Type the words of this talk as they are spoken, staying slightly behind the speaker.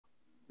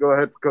go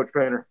ahead for Coach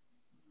Painter.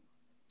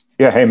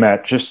 Yeah, hey,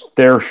 Matt, just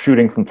their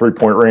shooting from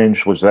three-point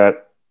range, was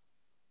that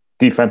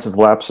defensive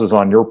lapses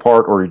on your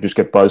part, or you just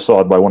get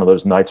buzzsawed by one of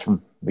those nights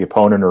from the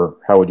opponent, or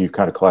how would you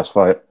kind of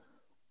classify it?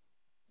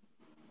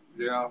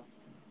 Yeah.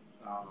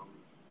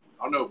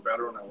 I'll know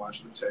better when I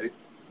watch the tape.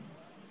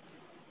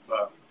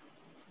 But,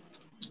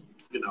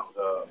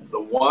 the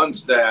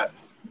ones that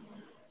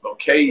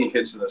he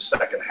hits in the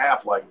second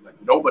half, like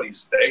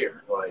nobody's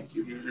there. Like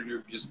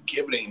you're just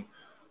giving him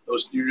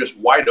those, you're just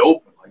wide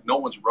open. Like no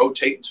one's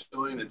rotating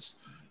to him. It's,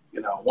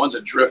 one's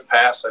a drift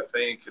pass, I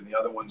think, and the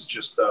other one's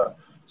just a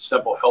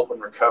simple help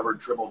and recover,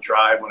 dribble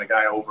drive when a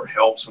guy over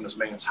helps when his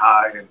man's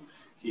high and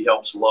he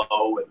helps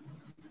low. And,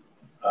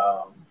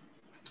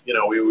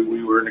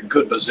 we were in a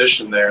good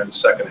position there in the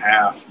second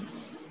half,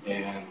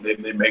 and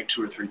they make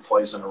 2 or 3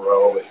 plays in a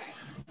row.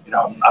 And,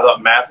 I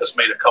thought Mathis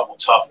made a couple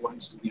tough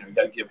ones. You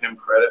got to give him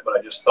credit, but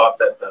I just thought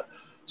that the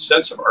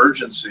sense of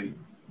urgency,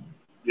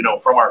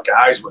 from our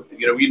guys with,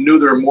 we knew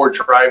there were more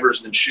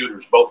drivers than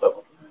shooters, both of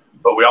them.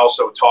 But we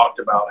also talked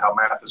about how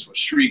Mathis was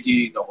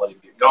streaky, don't let him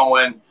get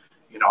going.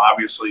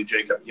 Obviously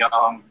Jacob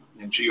Young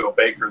and Geo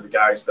Baker, the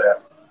guys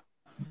that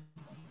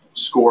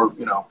score,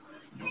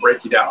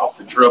 break you down off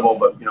the dribble.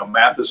 But,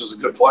 Mathis is a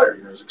good player.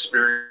 He's an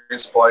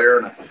experienced player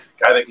and a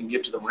guy that can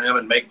get to the rim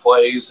and make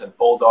plays and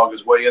bulldog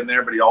his way in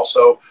there. But he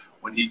also,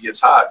 when he gets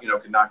hot,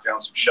 can knock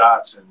down some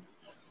shots. And,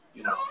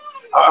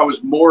 I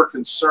was more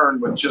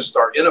concerned with just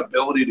our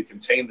inability to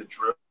contain the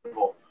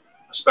dribble,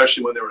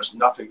 especially when there was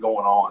nothing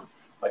going on.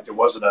 Like there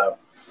wasn't a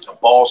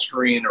ball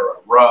screen or a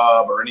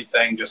rub or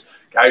anything, just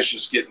guys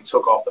just getting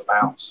took off the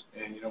bounce.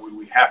 And,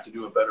 we have to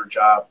do a better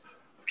job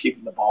of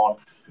keeping the ball.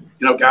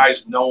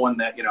 Guys knowing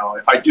that,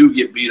 if I do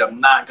get beat, I'm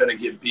not going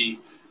to get beat,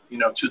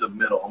 to the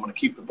middle. I'm going to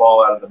keep the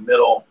ball out of the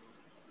middle,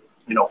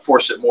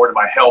 force it more to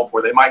my help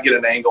where they might get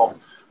an angle,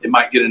 they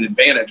might get an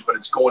advantage, but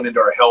it's going into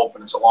our help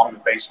and it's along the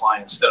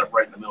baseline instead of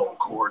right in the middle of the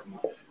court. And,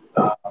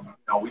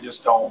 we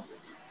just don't,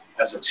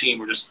 as a team,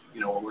 we're just,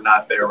 we're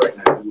not there right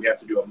now. We have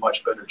to do a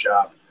much better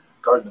job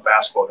guarding the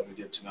basketball than we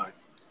did tonight.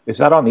 Is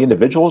that on the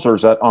individuals or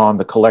is that on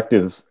the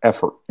collective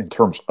effort in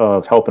terms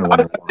of helping? I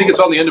think it's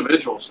on the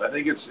individuals. I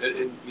think it's,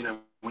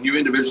 when you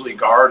individually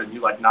guard and you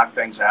knock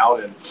things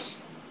out and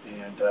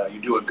you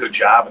do a good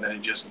job and then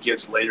it just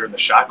gets later in the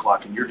shot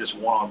clock and you're just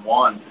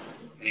one-on-one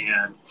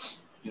and,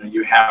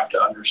 you have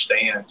to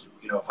understand,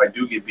 if I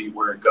do get beat,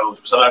 where it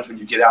goes. Sometimes when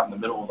you get out in the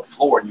middle of the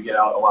floor and you get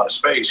out a lot of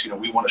space,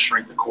 we want to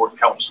shrink the court and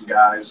help some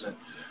guys. And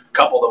a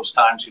couple of those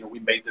times, we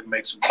made them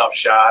make some tough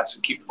shots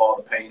and keep the ball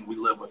in the paint. We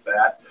live with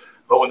that.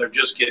 But when they're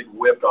just getting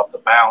whipped off the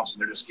bounce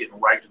and they're just getting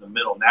right to the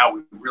middle, now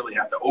we really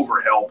have to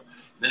overhelp.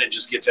 And then it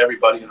just gets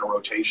everybody in a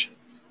rotation.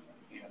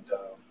 And,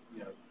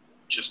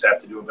 just have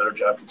to do a better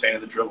job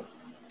containing the dribble.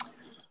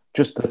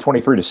 Just the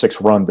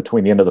 23-6 run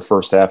between the end of the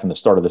first half and the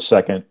start of the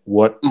second,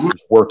 what is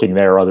working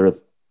there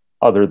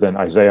other than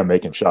Isaiah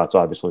making shots,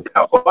 obviously?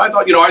 Yeah, well, I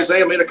thought,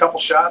 Isaiah made a couple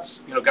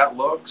shots, got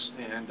looks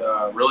and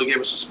really gave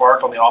us a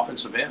spark on the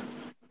offensive end.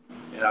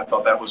 And I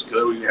thought that was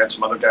good. We had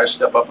some other guys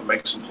step up and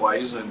make some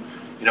plays and,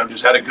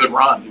 just had a good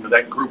run.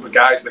 That group of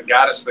guys that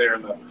got us there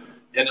in the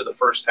end of the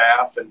first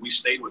half, and we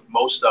stayed with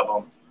most of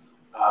them,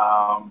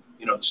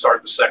 to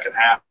start the second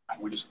half.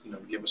 We just,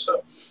 give us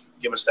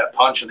that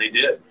punch, and they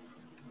did.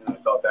 And I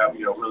thought that,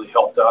 really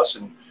helped us,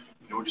 and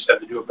we just had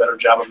to do a better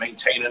job of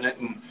maintaining it,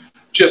 and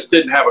just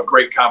didn't have a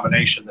great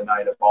combination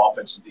tonight of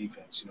offense and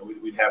defense.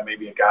 We'd have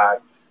maybe a guy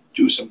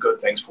do some good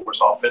things for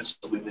us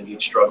offensively, then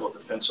he'd struggle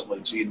defensively,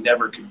 and so you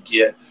never could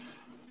get,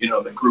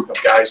 the group of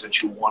guys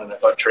that you wanted. I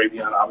thought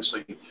Travion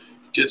obviously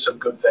did some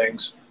good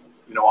things,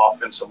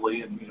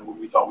 offensively, and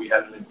we thought we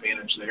had an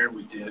advantage there, and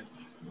we did.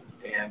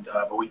 And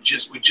but we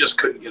just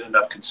couldn't get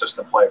enough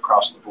consistent play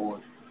across the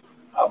board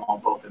on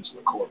both ends of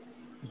the court.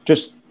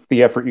 Just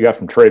the effort you got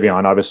from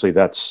Travion, obviously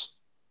that's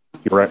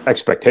your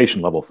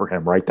expectation level for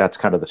him, right? That's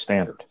kind of the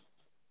standard.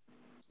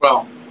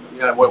 Well,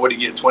 yeah, what did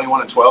he get?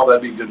 21 and 12?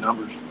 That'd be good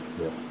numbers.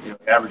 Yeah.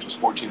 The average was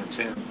 14 and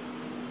 10.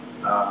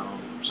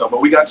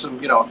 But we got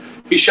some,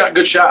 he shot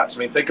good shots. I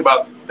mean, think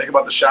about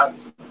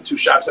the 2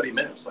 shots that he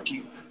missed.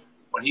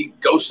 When he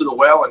goes to the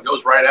well and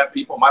goes right at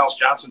people, Miles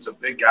Johnson's a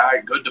big guy,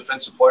 good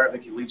defensive player. I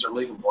think he leads our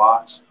league in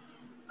blocks.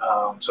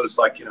 So it's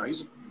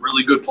he's a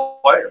really good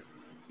player,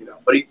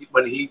 but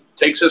when he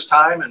takes his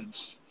time and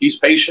he's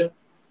patient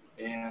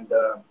and,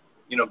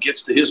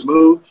 gets to his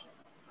move,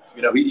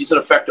 he's an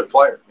effective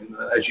player. And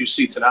as you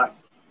see tonight,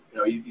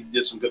 he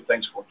did some good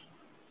things for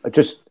us.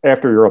 Just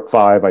after you're up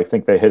 5, I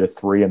think they hit a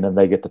 3 and then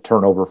they get the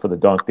turnover for the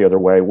dunk the other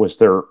way. Was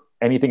there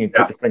anything you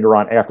put your finger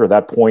on after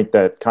that point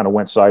that kind of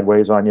went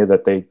sideways on you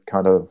that they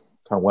kind of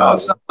went? Well,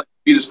 it's not like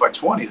they beat us by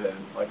 20 then.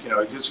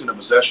 It's just in a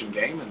possession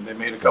game and they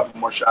made a couple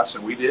more shots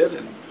than we did.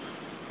 And,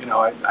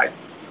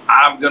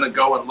 I'm going to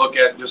go and look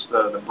at just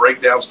the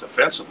breakdowns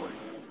defensively.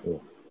 Yeah.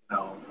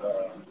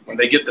 When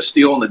they get the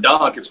steal and the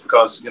dunk, it's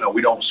because,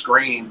 we don't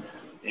screen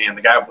and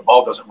the guy with the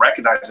ball doesn't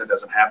recognize it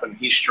doesn't happen.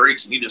 He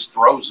streaks and he just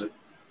throws it.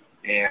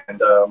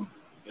 And,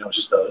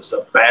 it's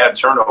a bad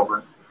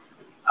turnover.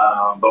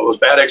 But it was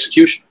bad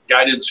execution. The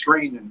guy didn't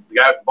screen, and the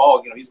guy with the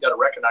ball, he's got to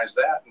recognize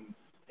that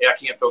hey, I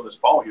can't throw this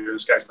ball here.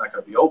 This guy's not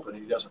going to be open,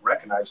 and he doesn't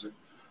recognize it.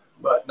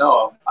 But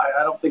no,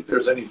 I don't think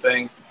there's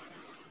anything.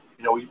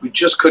 We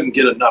just couldn't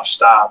get enough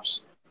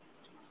stops,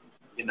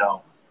 in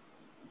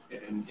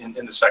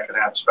the second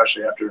half,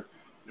 especially after,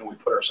 we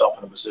put ourselves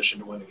in a position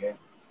to win the game.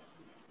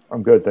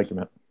 I'm good. Thank you,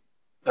 Matt.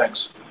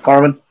 Thanks.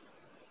 Carmen?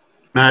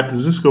 Matt,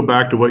 does this go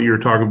back to what you were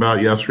talking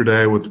about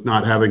yesterday with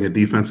not having a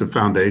defensive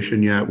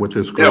foundation yet with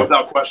this group? Yeah,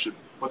 without question.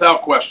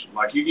 Without question.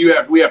 Like, we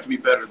have to be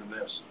better than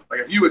this.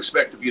 Like, if you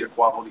expect to beat a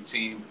quality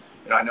team,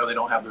 I know they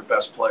don't have their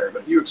best player,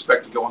 but if you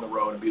expect to go on the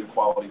road and beat a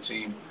quality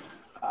team,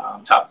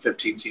 top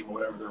 15 team or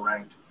whatever they're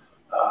ranked,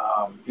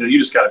 you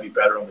just got to be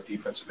better on the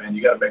defensive end.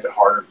 You got to make it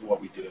harder than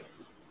what we did.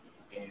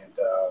 And,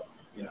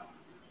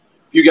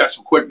 if you got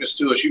some quickness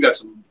to us, you got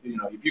some,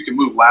 if you can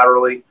move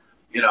laterally,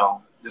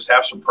 just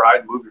have some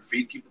pride, move your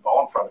feet, keep the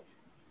ball in front of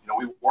you.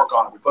 We work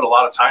on it. We put a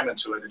lot of time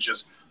into it. It's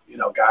just,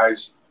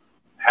 guys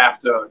have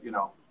to,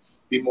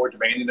 be more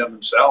demanding of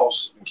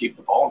themselves and keep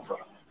the ball in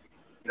front of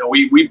them.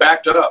 We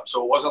backed up.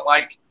 So it wasn't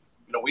like,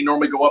 we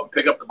normally go up and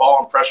pick up the ball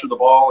and pressure the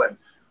ball. And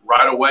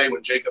right away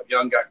when Jacob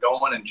Young got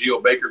going and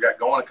Geo Baker got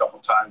going a couple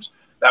of times,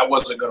 that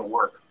wasn't going to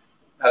work.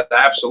 That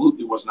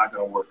absolutely was not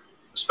going to work,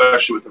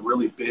 especially with the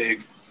really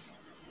big,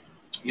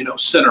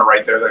 center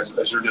right there as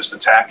they're just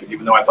attacking,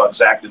 even though I thought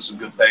Zach did some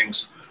good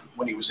things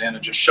when he was in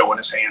and just showing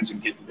his hands and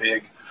getting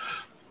big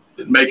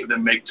and making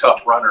them make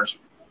tough runners.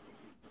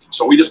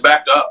 So we just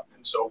backed up.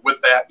 And so with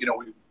that, we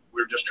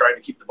were just trying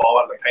to keep the ball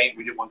out of the paint.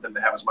 We didn't want them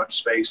to have as much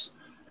space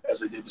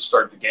as they did to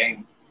start the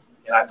game.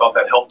 And I thought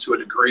that helped to a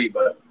degree,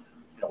 but,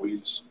 we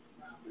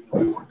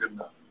weren't good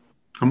enough.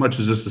 How much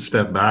is this a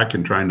step back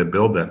in trying to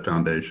build that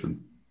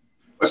foundation?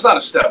 It's not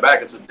a step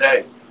back. It's a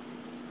day.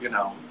 It's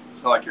not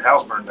like your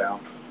house burned down.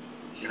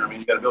 You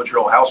got to build your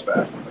old house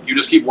back. Like, you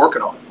just keep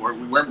working on it.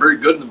 We weren't very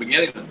good in the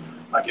beginning.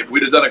 Like, if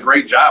we'd have done a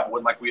great job, it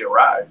wasn't like we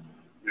arrived.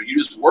 You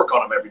just work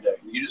on them every day.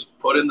 You just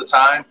put in the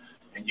time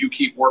and you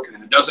keep working.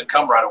 And it doesn't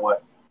come right away.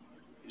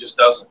 It just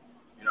doesn't.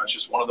 It's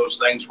just one of those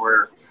things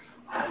where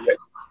you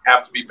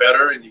have to be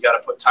better and you got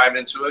to put time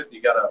into it.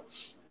 You got to,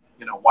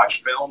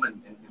 watch film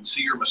and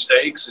see your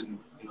mistakes and,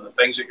 the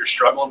things that you're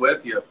struggling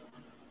with. You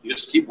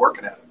just keep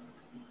working at it.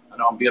 I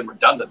know I'm being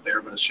redundant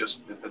there, but that's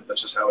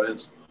just how it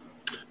is.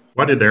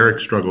 Why did Eric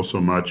struggle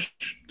so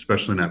much,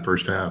 especially in that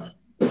first half?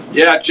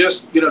 Yeah,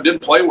 just, didn't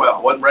play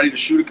well. Wasn't ready to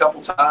shoot a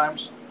couple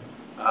times.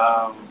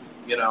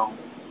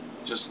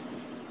 Just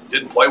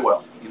didn't play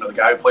well. The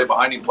guy who played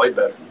behind him played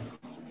better.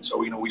 And so,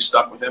 we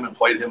stuck with him and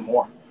played him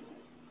more.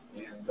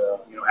 And,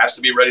 has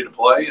to be ready to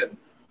play. And,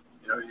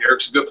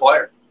 Eric's a good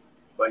player.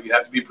 But you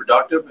have to be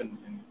productive and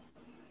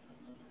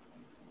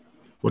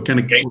what kind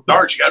of game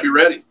starts. You got to be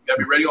ready. You got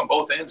to be ready on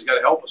both ends. You got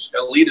to help us. You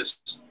got to lead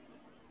us.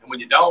 And when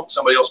you don't,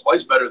 somebody else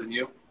plays better than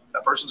you.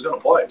 That person's going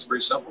to play. It's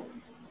pretty simple.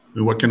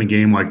 What can a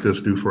game like this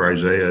do for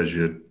Isaiah as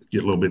you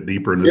get a little bit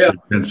deeper in this Big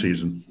Ten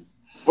season?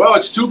 Well,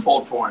 it's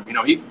twofold for him.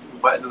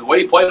 The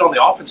way he played on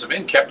the offensive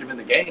end kept him in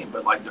the game.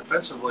 But, like,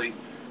 defensively,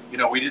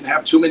 we didn't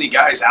have too many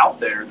guys out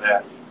there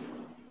that,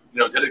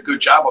 did a good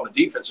job on the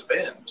defensive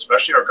end,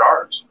 especially our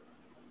guards.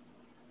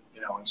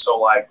 And so,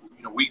 like,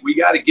 we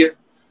got to get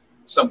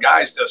some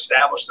guys to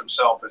establish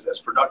themselves as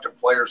productive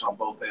players on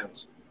both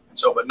ends. And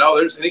so, but no,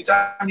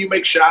 anytime you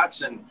make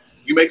shots and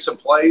you make some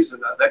plays,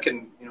 and that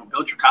can,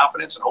 build your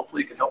confidence and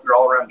hopefully it can help your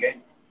all-around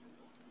game.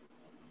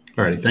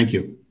 All righty. Thank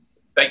you.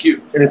 Thank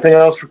you. Anything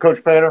else for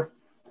Coach Painter?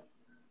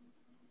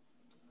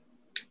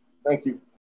 Thank you.